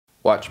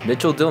Watch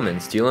Mitchell Dillman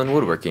Steel and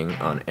Woodworking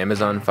on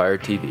Amazon Fire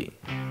TV.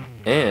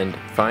 And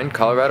find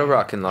Colorado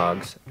Rockin'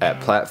 Logs at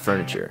Platt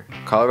Furniture,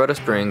 Colorado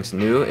Springs'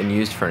 new and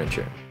used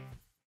furniture.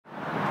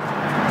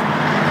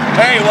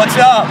 Hey, what's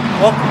up?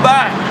 Welcome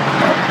back.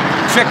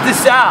 Check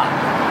this out.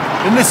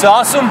 Isn't this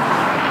awesome?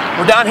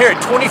 We're down here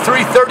at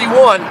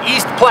 2331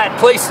 East Platt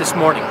Place this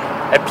morning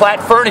at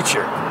Platt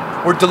Furniture.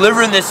 We're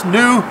delivering this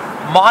new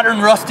modern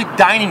rustic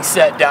dining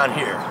set down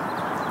here.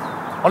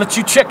 Why don't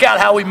you check out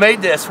how we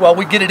made this while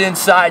we get it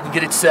inside and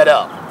get it set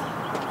up.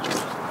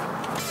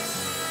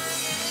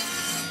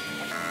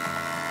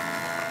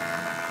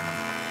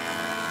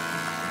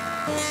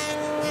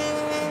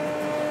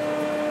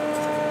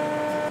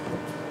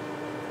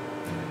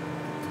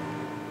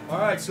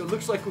 Alright, so it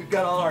looks like we've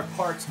got all our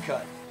parts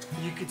cut.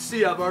 You can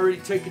see I've already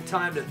taken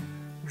time to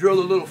drill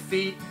the little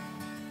feet,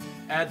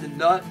 add the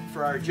nut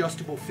for our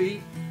adjustable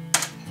feet.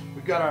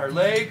 We've got our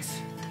legs,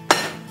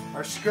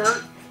 our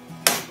skirt,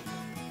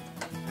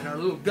 and our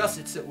little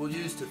gussets that we'll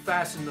use to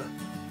fasten the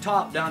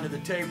top down to the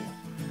table.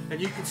 And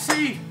you can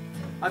see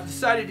I've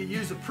decided to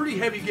use a pretty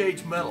heavy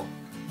gauge metal.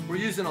 We're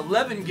using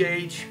 11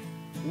 gauge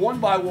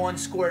 1x1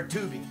 square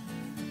tubing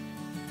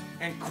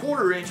and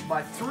 1/4 inch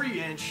by 3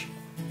 inch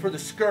for the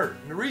skirt.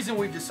 And the reason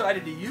we've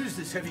decided to use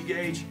this heavy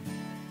gauge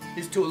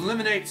is to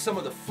eliminate some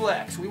of the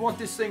flex. We want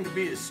this thing to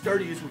be as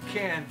sturdy as we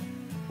can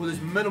with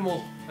as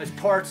minimal as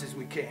parts as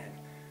we can.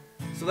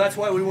 So that's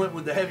why we went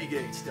with the heavy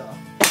gauge stuff.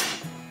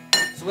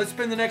 So let's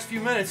spend the next few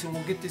minutes and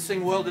we'll get this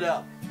thing welded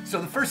up.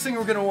 So the first thing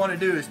we're going to want to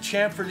do is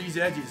chamfer these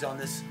edges on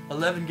this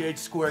 11 gauge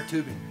square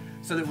tubing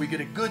so that we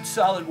get a good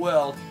solid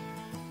weld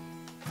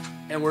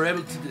and we're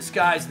able to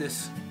disguise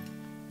this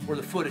where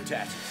the foot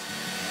attaches.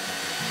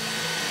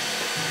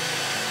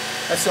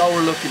 That's all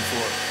we're looking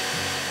for.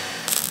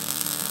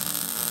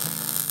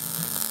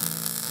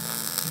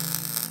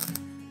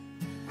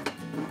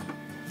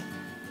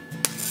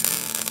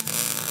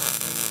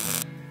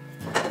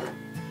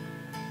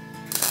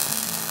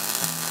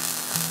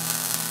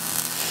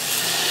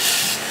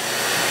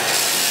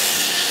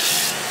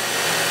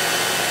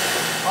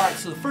 Alright,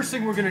 so the first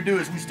thing we're going to do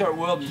as we start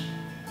welding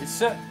is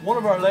set one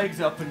of our legs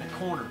up in the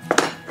corner.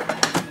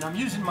 And I'm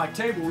using my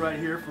table right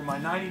here for my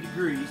 90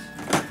 degrees.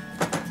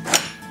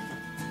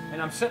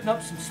 And I'm setting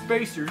up some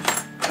spacers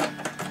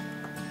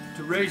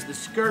to raise the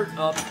skirt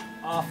up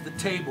off the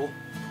table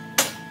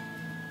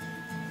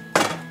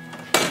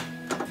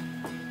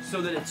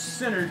so that it's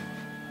centered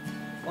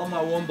on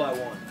my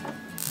 1x1.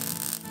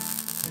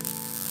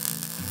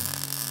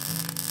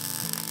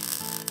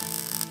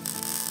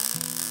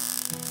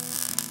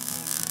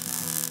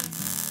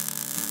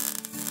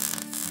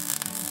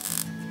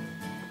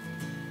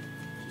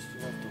 Just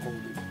enough to hold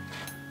it.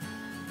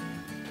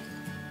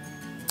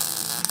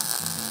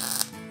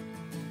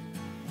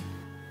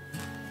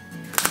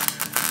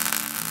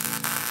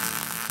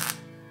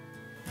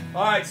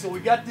 Alright, so we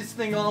got this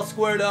thing all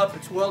squared up,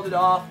 it's welded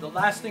off. The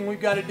last thing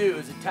we've got to do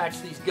is attach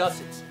these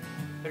gussets.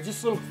 They're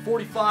just little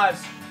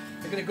 45s.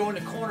 They're going to go in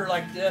the corner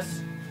like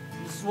this.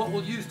 This is what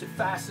we'll use to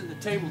fasten the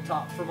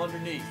tabletop from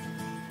underneath.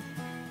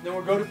 Then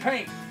we'll go to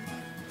paint.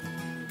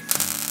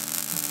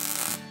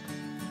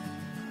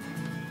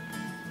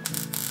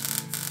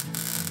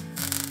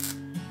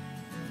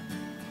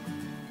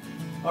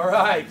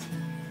 Alright,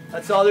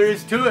 that's all there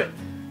is to it.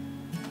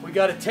 We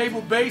got a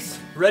table base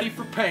ready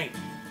for paint.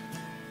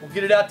 We'll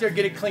get it out there,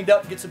 get it cleaned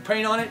up, get some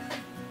paint on it,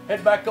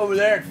 head back over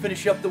there and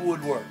finish up the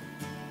woodwork.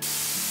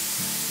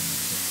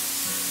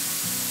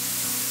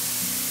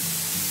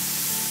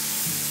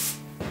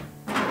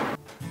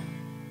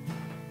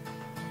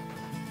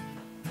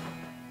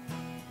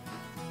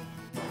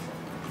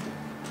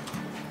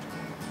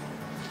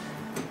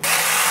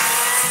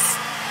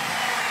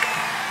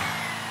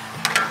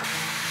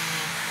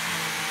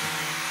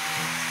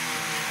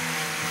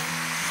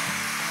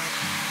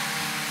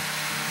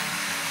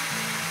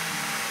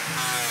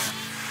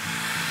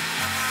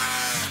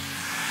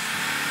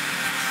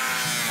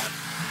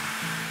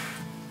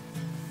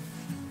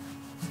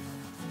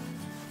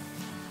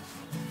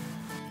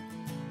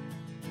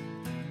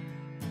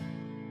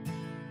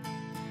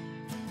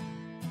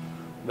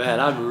 Man,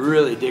 I'm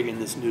really digging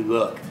this new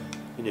look.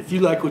 And if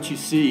you like what you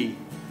see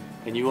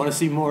and you want to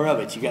see more of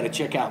it, you got to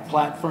check out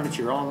Platt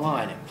Furniture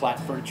online at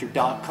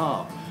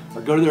plattfurniture.com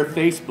or go to their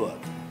Facebook.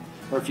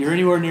 Or if you're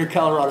anywhere near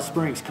Colorado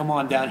Springs, come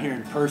on down here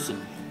in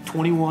person,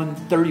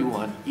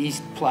 2131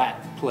 East Platt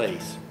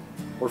Place.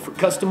 Or for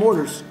custom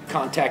orders,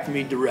 contact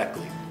me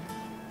directly.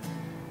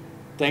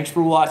 Thanks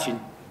for watching.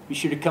 Be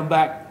sure to come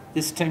back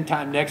this same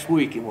time next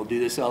week and we'll do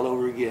this all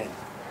over again.